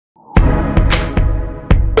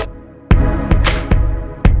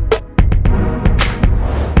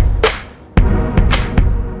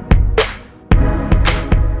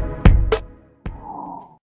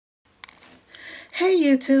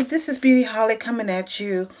YouTube, this is Beauty Holly coming at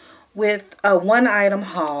you with a one item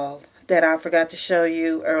haul that I forgot to show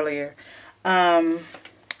you earlier. I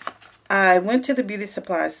went to the beauty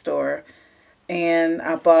supply store and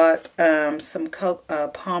I bought some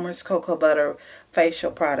Palmer's Cocoa Butter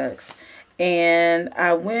facial products. And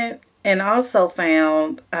I went and also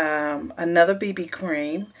found another BB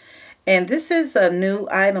cream. And this is a new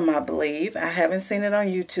item, I believe. I haven't seen it on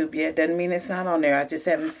YouTube yet. Doesn't mean it's not on there. I just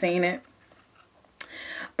haven't seen it.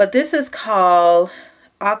 But this is called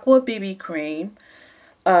Aqua BB Cream.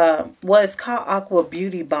 Well, it's called Aqua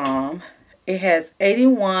Beauty Balm. It has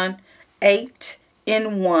 8-in-1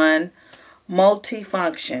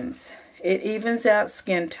 multi-functions. It evens out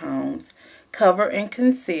skin tones, cover and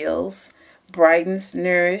conceals, brightens,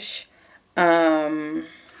 nourish. Let's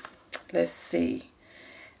see.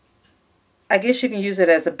 I guess you can use it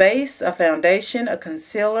as a base, a foundation, a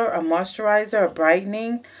concealer, a moisturizer, a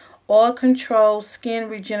brightening, oil control, skin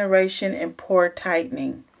regeneration, and pore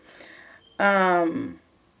tightening. And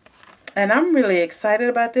I'm really excited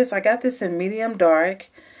about this. I got this in medium dark,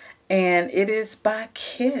 and it is by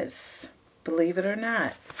Kiss, believe it or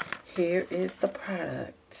not. Here is the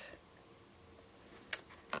product.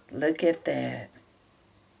 Look at that.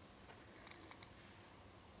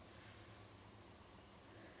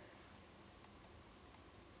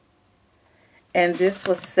 And this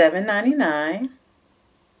was $7.99.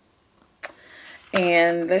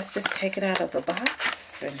 And let's just take it out of the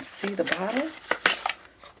box and see the bottle.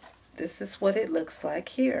 This is what it looks like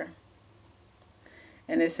here.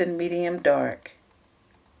 And it's in medium dark.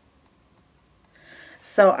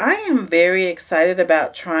 So I am very excited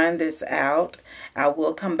about trying this out. I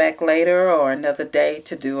will come back later or another day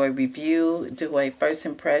to do a review, do a first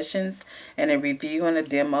impressions and a review and a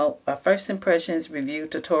demo, a first impressions review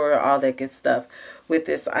tutorial, all that good stuff with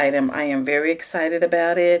this item. I am very excited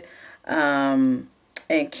about it and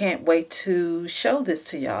can't wait to show this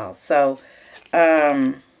to y'all. So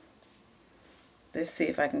let's see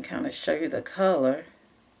if I can kind of show you the color.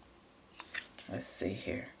 Let's see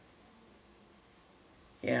here.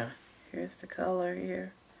 Yeah, here's the color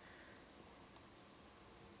here.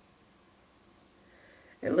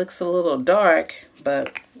 It looks a little dark,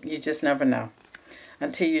 but you just never know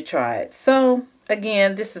until you try it. So,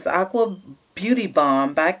 again, this is Aqua Beauty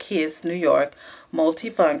Balm by Kiss, New York.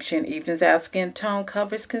 Multifunction, evens out skin tone,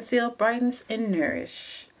 covers, conceals, brightens, and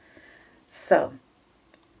nourish. So,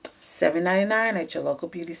 $7.99 at your local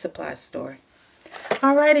beauty supply store.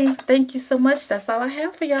 Alrighty, thank you so much. That's all I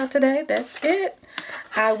have for y'all today. That's it.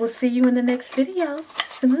 I will see you in the next video.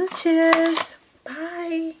 Smooches.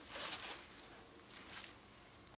 Bye.